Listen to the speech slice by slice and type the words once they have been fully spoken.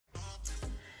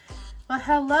Well,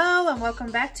 hello and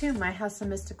welcome back to my House of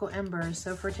Mystical Embers.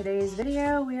 So for today's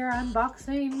video, we are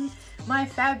unboxing my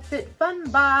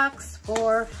FabFitFun box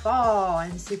for fall.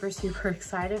 I'm super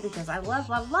excited because I love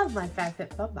my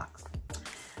FabFitFun box.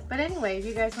 But anyway, if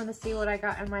you guys want to see what I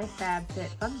got in my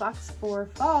FabFitFun box for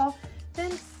fall,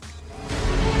 then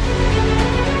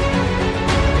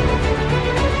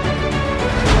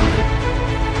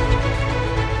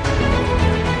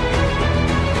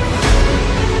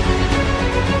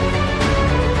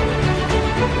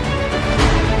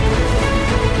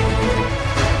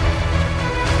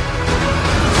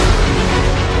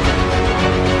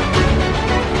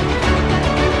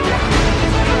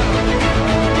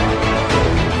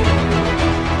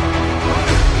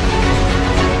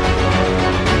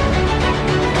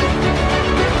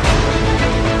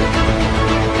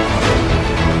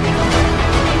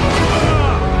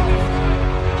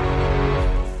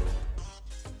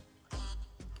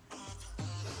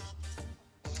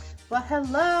well,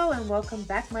 hello and welcome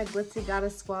back my Glitzy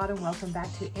Goddess Squad, and welcome back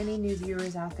to any new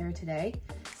viewers out there today.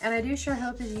 And I do sure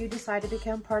hope that you decide to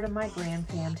become part of my grand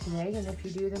fam today. And if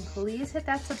you do, then please hit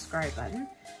that subscribe button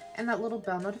and that little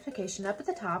bell notification up at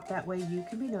the top. That way you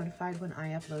can be notified when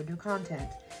I upload new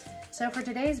content. So for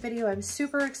today's video, I'm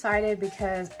super excited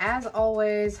because as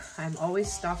always, I'm always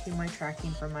stocking my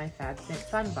tracking for my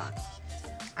FabFitFun box.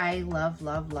 I love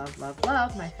my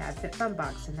FabFitFun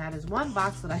box, and that is one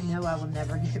box that I know I will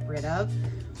never get rid of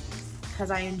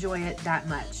because I enjoy it that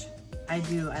much. I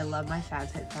do. I love my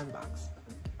FabFitFun box.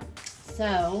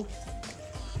 So,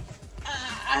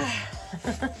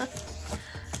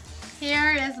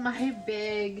 here is my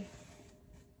big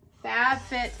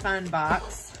FabFitFun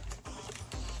box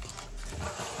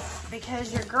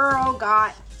because your girl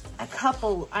got a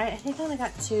couple. I think I only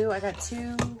got two. I got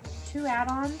two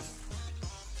add-ons.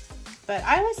 But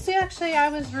I was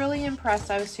really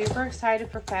impressed. I was super excited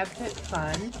for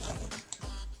FabFitFun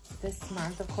this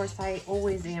month. Of course, I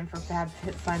always am for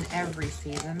FabFitFun every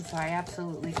season, so I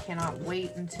absolutely cannot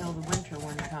wait until the winter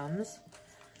one comes.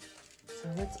 So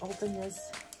let's open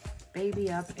this baby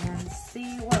up and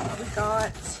see what we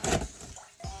got.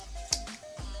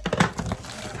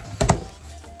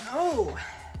 Oh!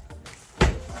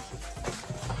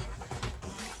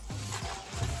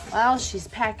 Well, she's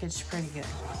packaged pretty good.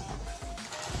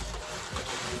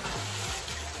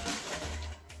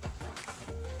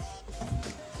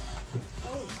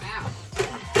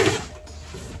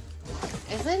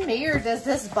 Is it me or does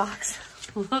this box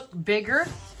look bigger?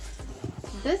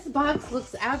 This box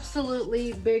looks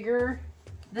absolutely bigger.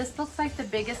 This looks like the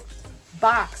biggest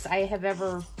box I have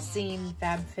ever seen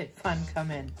FabFitFun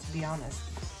come in, to be honest.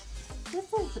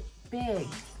 This is big.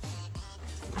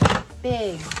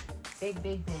 Big.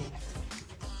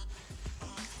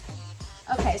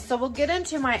 Okay, so we'll get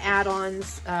into my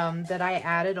add-ons that I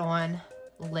added on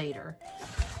later.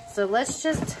 So let's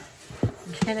just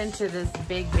get into this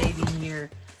big baby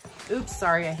here. Oops,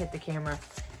 sorry, I hit the camera.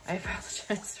 I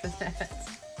apologize for that.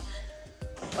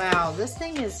 Wow, this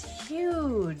thing is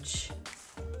huge.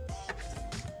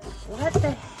 What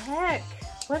the heck?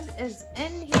 What is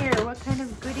in here? What kind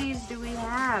of goodies do we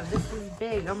have? This is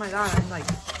big. Oh my god, I'm like,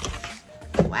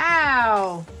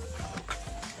 wow.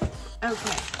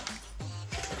 Okay.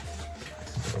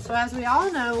 So as we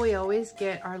all know, we always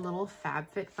get our little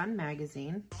FabFitFun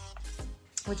magazine,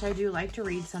 which I do like to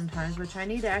read sometimes, which I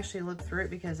need to actually look through it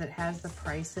because it has the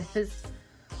prices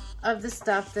of the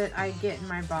stuff that I get in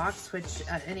my box, which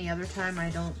any other time I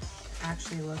don't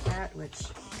actually look at, which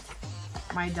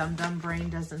my dumb brain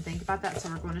doesn't think about that. So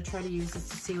we're going to try to use this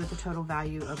to see what the total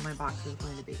value of my box is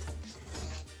going to be.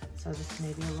 So this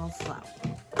may be a little slow.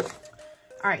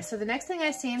 All right, so the next thing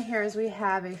I see in here is we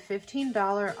have a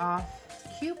 $15 off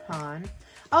coupon.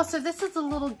 Oh, so this is a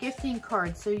little gifting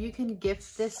card, so you can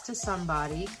gift this to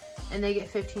somebody and they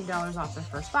get $15 off their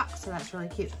first box, so that's really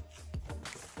cute.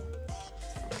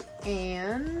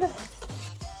 And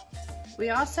we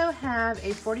also have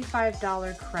a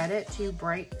 $45 credit to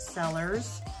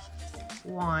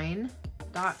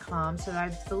brightsellerswine.com, so I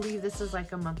believe this is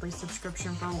like a monthly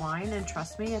subscription for wine, and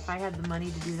trust me, if I had the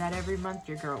money to do that every month,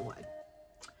 your girl would,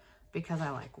 because I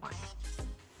like wine.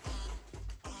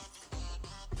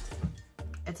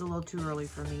 It's a little too early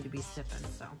for me to be sipping,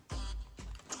 so.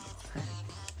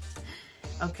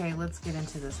 Okay, let's get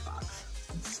into this box.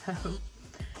 So,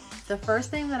 the first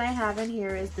thing that I have in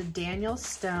here is the Daniel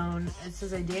Stone. This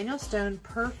is a Daniel Stone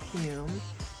perfume.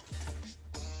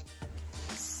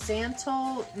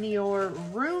 Santal Nior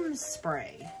room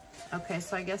spray. Okay,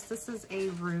 so I guess this is a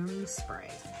room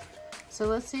spray. So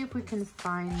let's see if we can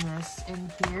find this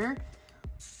in here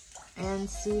and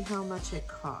see how much it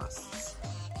costs.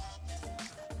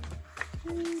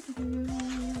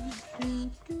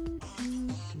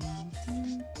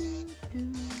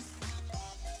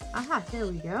 Ah, there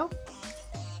we go.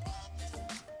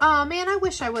 Oh man, I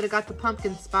wish I would have got the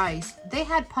pumpkin spice. They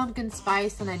had pumpkin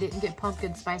spice and I didn't get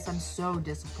pumpkin spice. I'm so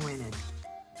disappointed.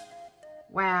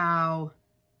 Wow.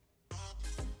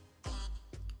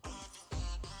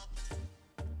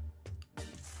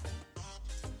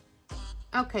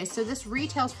 Okay, so this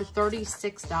retails for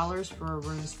 $36 for a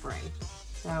room spray.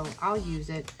 So I'll use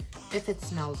it if it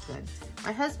smells good.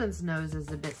 My husband's nose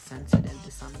is a bit sensitive to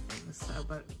some things, so,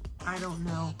 but I don't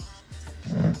know.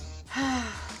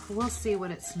 We'll see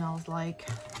what it smells like.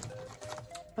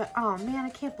 But oh man, I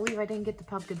can't believe I didn't get the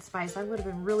pumpkin spice. I would have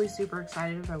been really super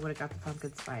excited if I would have got the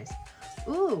pumpkin spice.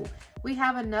 Ooh, we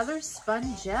have another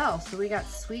spun gel. So we got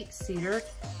Sweet Cedar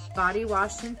Body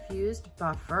Wash Infused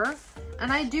Buffer.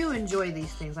 And I do enjoy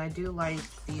these things. I do like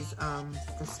these,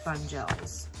 the spun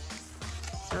gels.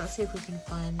 So let's see if we can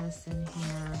find this in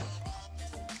here.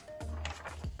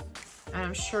 And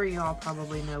I'm sure you all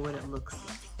probably know what it looks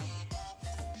like.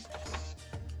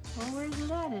 Well, where's it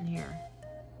at in here?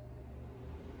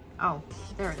 Oh,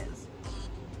 there it is.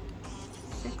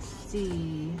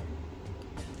 6C.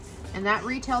 And that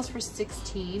retails for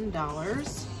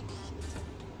 $16.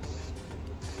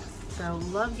 So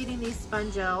love getting these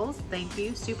spun gels. Thank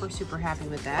you. Super, super happy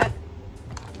with that.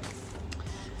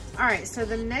 All right, so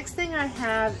the next thing I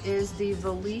have is the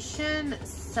Volition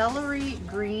Celery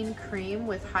Green Cream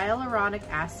with hyaluronic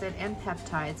acid and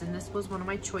peptides. And this was one of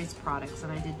my choice products,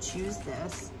 and I did choose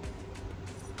this.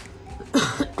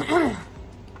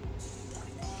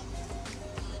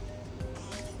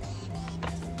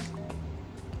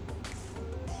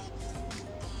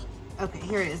 Okay,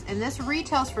 here it is. And this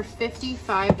retails for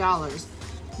 $55.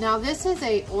 Now this is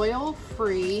a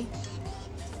oil-free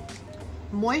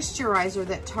moisturizer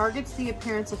that targets the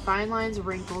appearance of fine lines,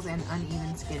 wrinkles, and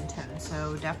uneven skin tone.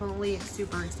 So definitely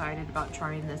super excited about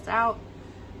trying this out.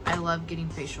 I love getting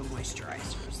facial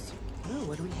moisturizers. Ooh,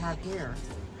 what do we have here?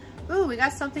 Ooh, we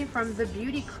got something from the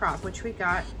Beauty Crop, which we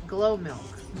got Glow Milk,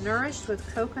 nourished with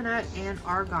coconut and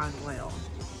argan oil.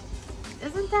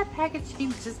 Isn't that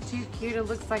packaging just too cute? It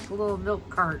looks like a little milk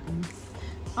carton.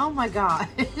 Oh my God.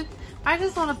 I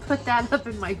just want to put that up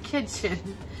in my kitchen.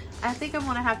 I think I'm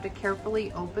gonna have to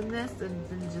carefully open this and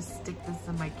then just stick this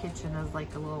in my kitchen as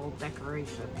like a little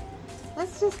decoration.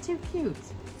 That's just too cute.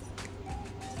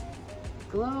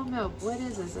 Glow Milk, what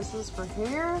is this? This is for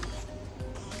hair?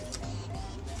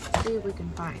 Let's see if we can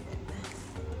find it.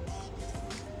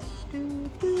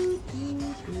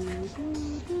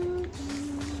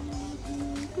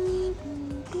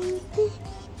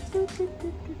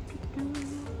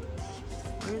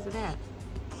 Where is it at?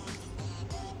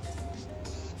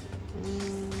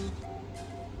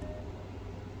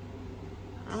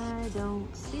 I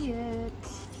don't see it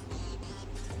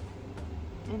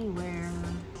anywhere.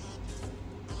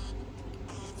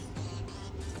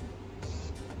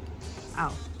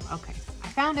 Oh, okay. I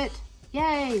found it.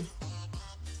 Yay!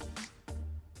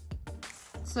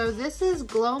 So this is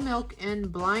Glow Milk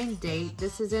and Blind Date.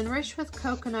 This is enriched with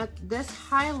coconut. This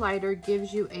highlighter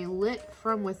gives you a lit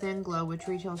from within glow, which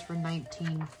retails for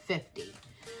 $19.50.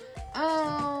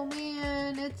 Oh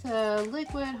man, it's a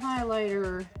liquid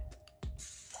highlighter.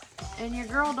 And your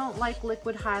girl don't like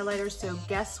liquid highlighters, so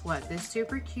guess what? This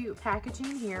super cute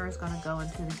packaging here is gonna go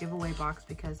into the giveaway box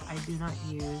because I do not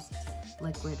use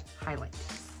liquid highlight.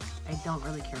 I don't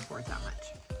really care for it that much.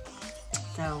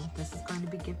 So this is going to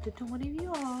be gifted to one of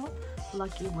you all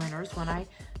lucky winners. When I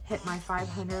hit my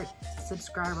 500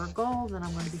 subscriber goal, then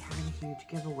I'm going to be having a huge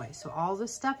giveaway. So all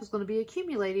this stuff is going to be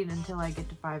accumulating until I get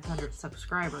to 500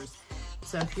 subscribers.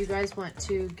 So if you guys want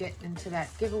to get into that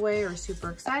giveaway or super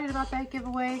excited about that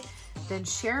giveaway, then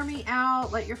share me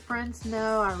out, let your friends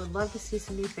know. I would love to see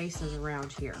some new faces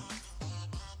around here.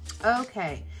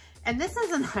 Okay. And this is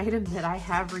an item that I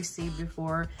have received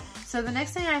before. So the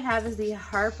next thing I have is the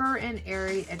Harper &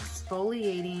 Airy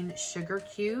Exfoliating Sugar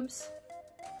Cubes.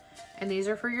 And these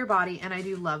are for your body, and I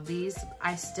do love these.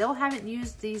 I still haven't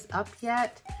used these up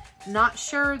yet. Not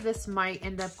sure this might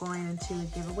end up going into a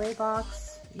giveaway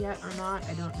box yet or not.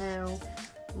 I don't know.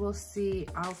 We'll see.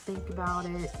 I'll think about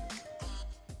it.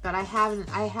 But I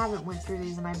haven't went through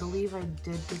these, and I believe I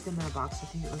did get them in a box. I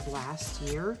think it was last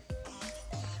year.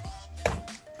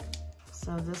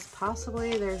 So this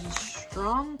possibly, there's a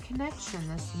strong connection.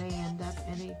 This may end up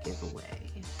in a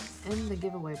giveaway, in the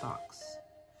giveaway box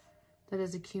that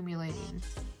is accumulating.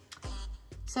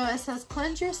 So it says,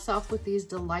 cleanse yourself with these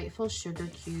delightful sugar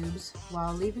cubes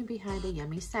while leaving behind a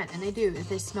yummy scent. And they do,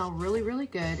 they smell really, really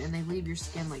good, and they leave your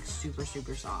skin like super,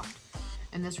 super soft.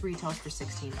 And this retails for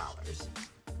 $16.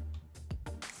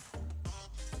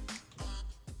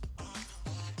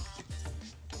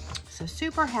 So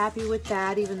super happy with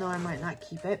that, even though I might not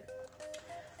keep it.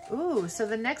 Ooh, so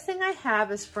the next thing I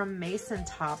have is from Mason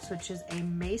Tops, which is a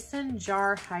mason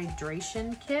jar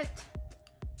hydration kit.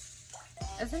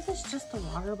 Isn't this just a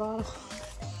water bottle?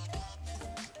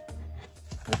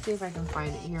 Let's see if I can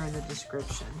find it here in the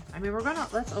description. I mean,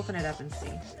 let's open it up and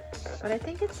see. But I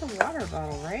think it's a water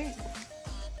bottle, right?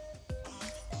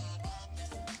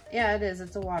 Yeah, it is.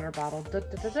 It's a water bottle. Da,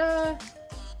 da, da, da.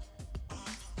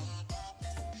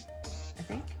 I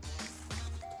think.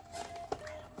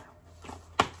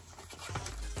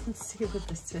 Let's see what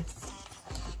this is.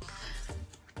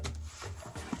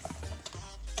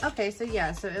 Okay, so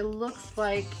yeah, so it looks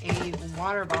like a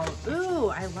water bottle. Ooh,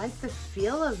 I like the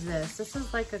feel of this. This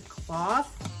is like a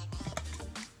cloth.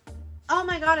 Oh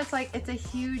my God, it's a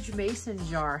huge mason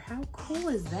jar. How cool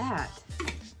is that?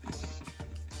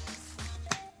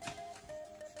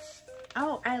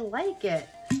 Oh, I like it.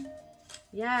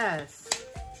 Yes.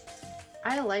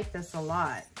 I like this a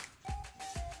lot.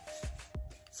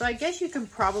 So I guess you can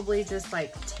probably just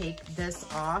like take this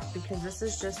off because this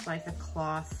is just like a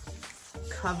cloth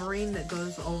covering that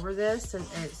goes over this.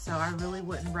 So I really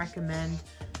wouldn't recommend,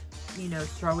 you know,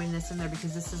 throwing this in there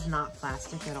because this is not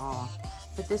plastic at all.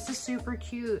 But this is super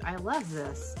cute. I love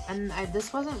this. And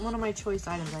this wasn't one of my choice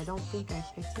items. I don't think I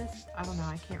picked this. I don't know.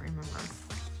 I can't remember.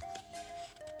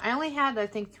 I only had, I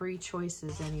think, 3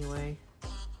 choices anyway.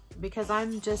 Because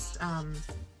I'm just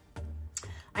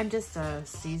a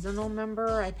seasonal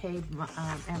member. I paid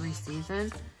every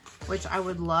season, which I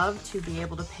would love to be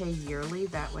able to pay yearly.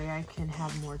 That way I can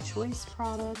have more choice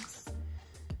products.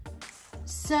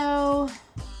 So,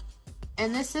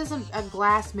 and this is a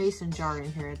glass mason jar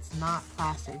in here. It's not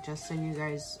plastic, just so you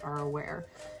guys are aware.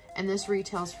 And this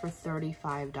retails for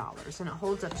 $35, and it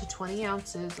holds up to 20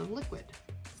 ounces of liquid.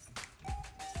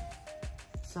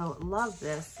 So love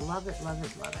this, love it, love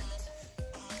it, love it.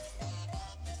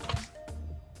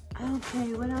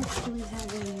 Okay, what else do we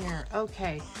have in here?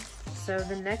 Okay, so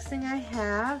the next thing I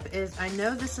have is, I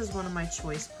know this is one of my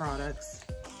choice products.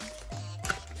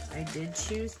 I did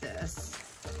choose this.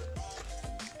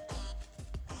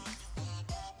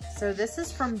 So this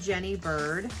is from Jenny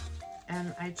Bird,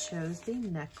 and I chose the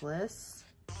necklace.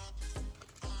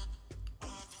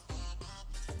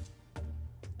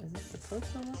 Is this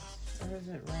supposed to look, or is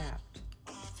it wrapped?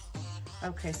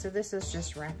 Okay, so this is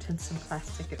just wrapped in some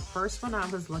plastic. At first, when I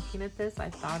was looking at this, I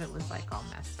thought it was like all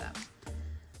messed up.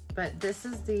 But this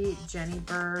is the Jenny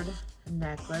Bird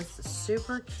necklace.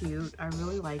 Super cute. I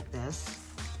really like this.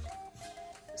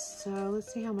 So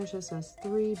let's see how much this is.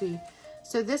 3B.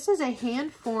 So this is a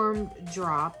hand-formed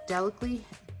drop, delicately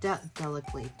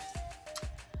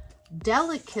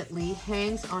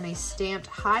hangs on a stamped,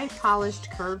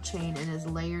 high-polished curved chain and is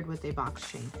layered with a box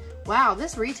chain. Wow,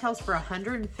 this retails for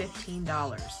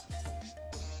 $115.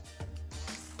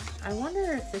 I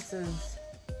wonder if this is,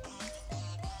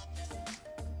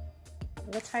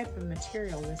 what type of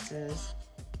material this is.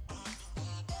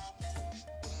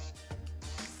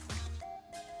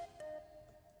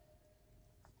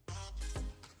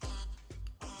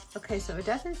 Okay, so it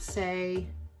doesn't say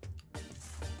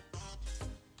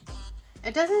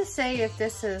if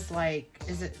this is like,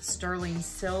 is it sterling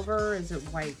silver? Is it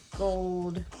white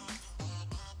gold?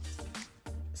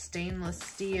 Stainless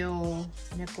steel,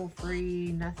 nickel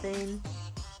free, nothing?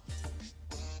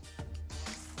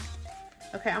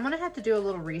 Okay, I'm gonna have to do a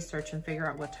little research and figure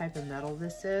out what type of metal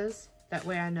this is. That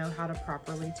way I know how to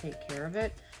properly take care of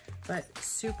it. But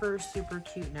super, super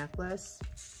cute necklace.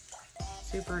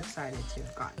 Super excited to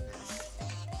have gotten this.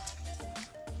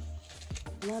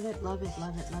 Love it, love it,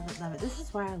 love it, love it, love it. This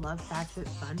is why I love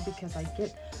FabFitFun, because I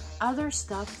get other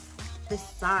stuff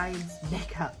besides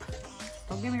makeup.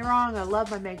 Don't get me wrong, I love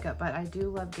my makeup, but I do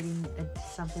love getting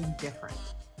something different.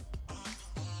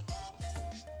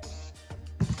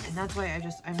 And that's why I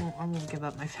won't give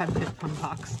up my FabFitFun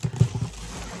box.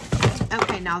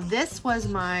 Okay, now this was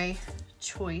my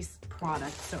choice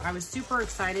product. So I was super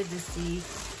excited to see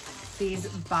these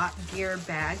Bot Gear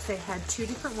bags. They had 2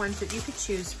 different ones that you could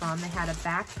choose from. They had a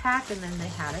backpack and then they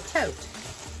had a tote.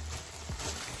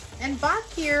 And Bot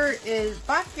Gear is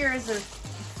a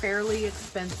fairly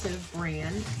expensive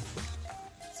brand.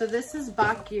 So this is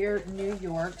Bot Gear New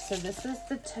York. So this is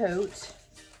the tote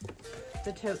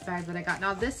bag that I got.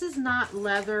 Now this is not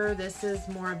leather. This is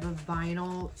more of a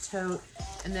vinyl tote.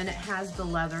 And then it has the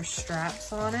leather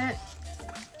straps on it.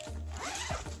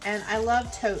 And I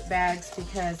love tote bags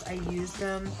because I use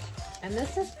them, and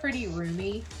this is pretty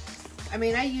roomy. I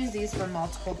mean, I use these for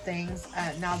multiple things.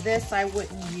 Now this I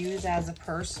wouldn't use as a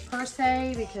purse per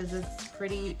se because it's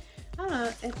pretty, I don't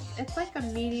know, it's like a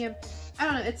medium, I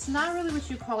don't know, it's not really what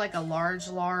you call like a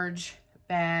large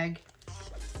bag,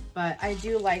 but I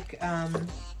do like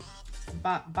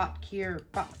Botkir,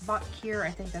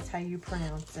 I think that's how you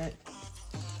pronounce it.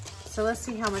 So let's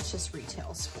see how much this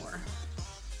retails for.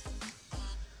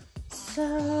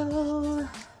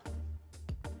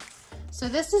 So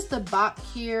this is the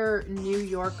Botkir New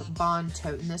York Bond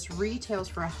Tote, and this retails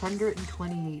for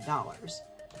 $128.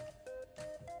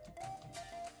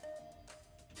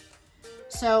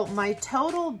 So my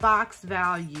total box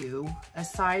value,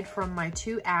 aside from my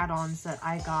 2 add-ons that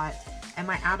I got, and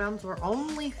my add-ons were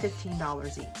only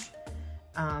 $15 each.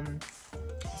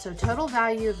 So total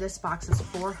value of this box is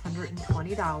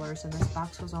 $420, and this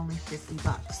box was only 50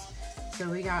 bucks. So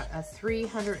we got a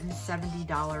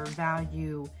 $370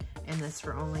 value in this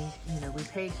for only, you know, we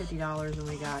paid $50 and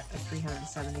we got a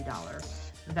 $370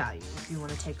 value if you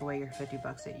want to take away your 50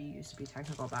 bucks that you used, to be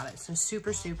technical about it. So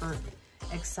super, super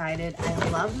excited. I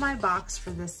love my box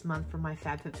for this month for my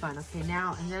FabFitFun. Okay,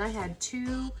 now, and then I had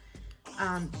 2,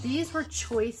 these were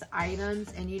choice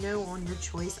items, and you know, on your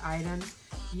choice items,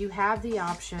 you have the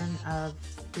option of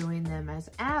doing them as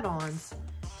add-ons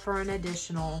for an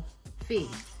additional fee.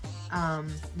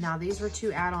 Now these were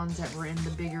 2 add-ons that were in the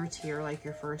bigger tier, like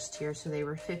your first tier, so they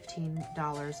were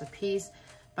 $15 a piece,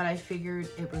 but I figured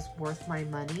it was worth my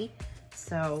money.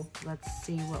 So let's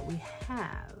see what we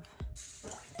have.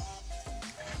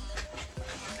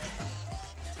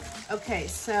 Okay,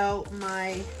 so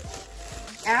my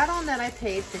add-on that I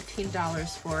paid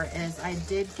 $15 for is, I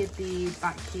did get the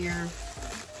Botkir,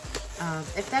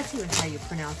 if that's even how you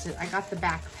pronounce it, I got the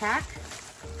backpack.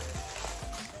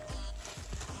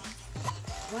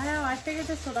 Wow, I figured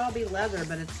this would all be leather,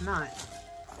 but it's not.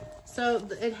 So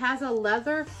it has a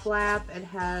leather flap, it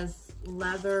has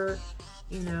leather,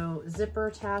 you know, zipper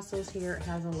tassels here, it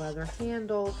has a leather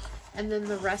handle, and then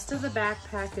the rest of the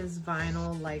backpack is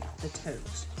vinyl like the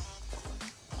tote.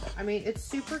 I mean, it's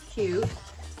super cute.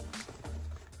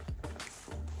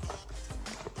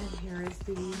 And here is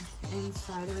the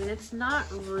inside. I mean, it's not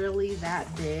really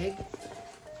that big,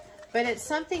 but it's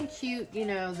something cute, you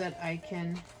know, that I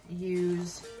can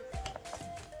use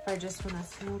if I just want to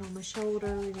throw it on my shoulder,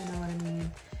 you know what I mean.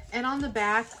 And on the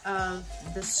back of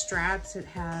the straps, it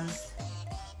has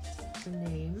the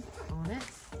name on it,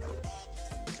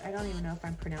 which I don't even know if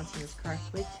I'm pronouncing this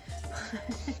correctly.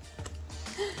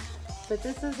 But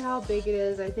this is how big it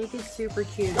is. I think it's super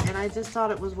cute, and I just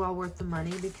thought it was well worth the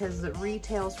money because it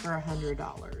retails for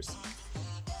 $100.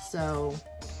 So,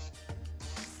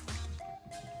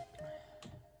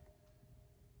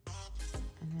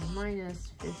 and then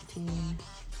minus 15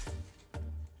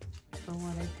 for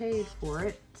what I paid for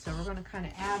it. So we're gonna kind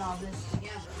of add all this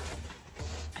together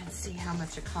and see how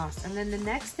much it costs. And then the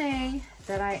next thing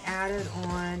that I added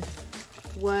on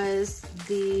was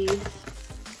the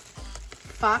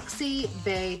Foxy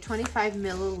Bay 25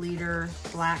 milliliter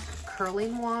black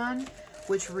curling wand,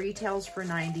 which retails for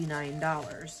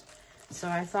 $99. So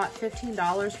I thought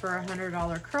 $15 for a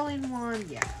 $100 curling wand,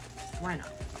 yeah, why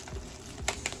not?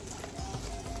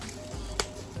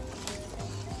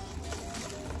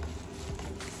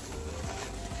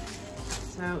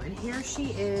 So, and here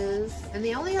she is. And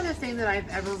the only other thing that I've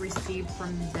ever received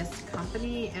from this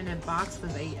company in a box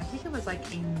was I think it was like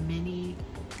a mini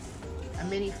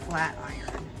flat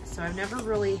iron. So I've never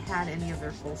really had any of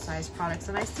their full-size products,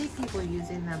 and I see people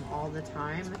using them all the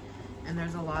time, and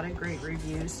there's a lot of great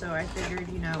reviews. So I figured,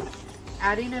 you know,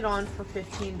 adding it on for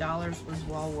 $15 was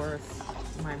well worth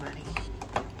my money.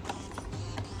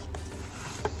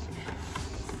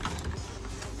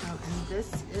 So, and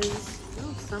this is,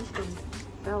 oh, something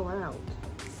fell out.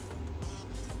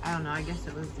 I don't know, I guess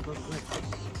it was the booklet.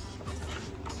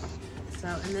 So,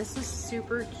 and this is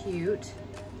super cute.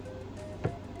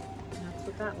 That's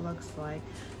what that looks like.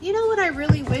 You know what I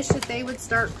really wish that they would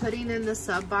start putting in the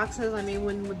sub boxes? I mean,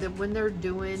 when they're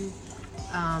doing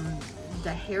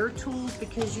the hair tools,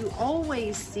 because you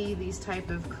always see these type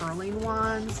of curling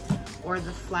wands or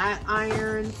the flat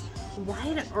irons,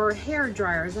 or hair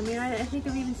dryers. I mean, I think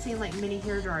I've even seen like mini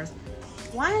hair dryers.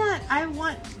 Why not? I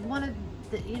want one of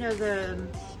the, you know, the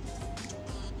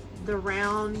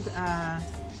round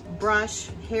brush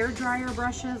hair dryer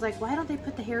brushes. Like, why don't they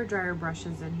put the hair dryer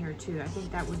brushes in here too? I think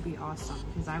that would be awesome,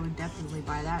 because I would definitely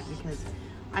buy that, because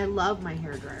I love my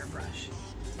hair dryer brush.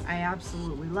 I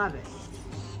absolutely love it.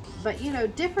 But, you know,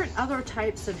 different other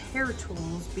types of hair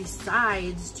tools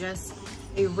besides just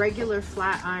a regular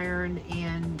flat iron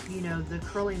and, you know, the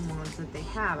curling wands that they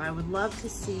have. I would love to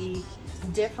see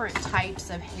different types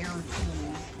of hair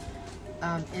tools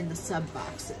in the sub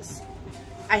boxes.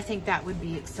 I think that would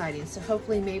be exciting. So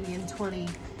hopefully maybe in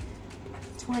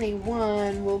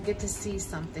 2021 we'll get to see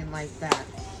something like that.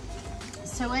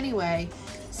 So anyway,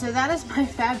 so that is my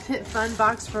FabFitFun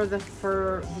box for the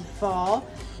fall.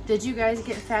 Did you guys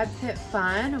get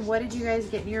FabFitFun? What did you guys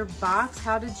get in your box?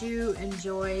 How did you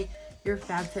enjoy your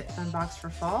FabFitFun box for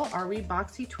fall? Are we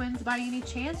boxy twins by any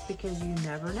chance? Because you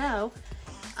never know.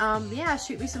 Yeah,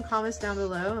 shoot me some comments down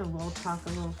below and we'll talk a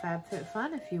little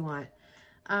FabFitFun if you want.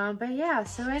 But yeah,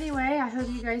 so anyway, I hope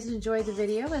you guys enjoyed the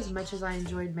video as much as I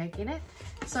enjoyed making it.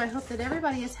 So I hope that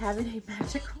everybody is having a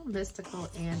magical, mystical,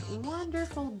 and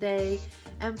wonderful day.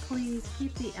 And please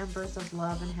keep the embers of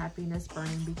love and happiness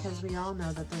burning, because we all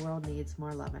know that the world needs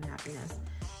more love and happiness.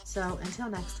 So until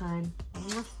next time,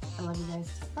 I love you guys.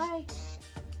 Bye.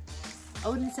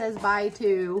 Odin says bye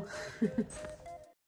too.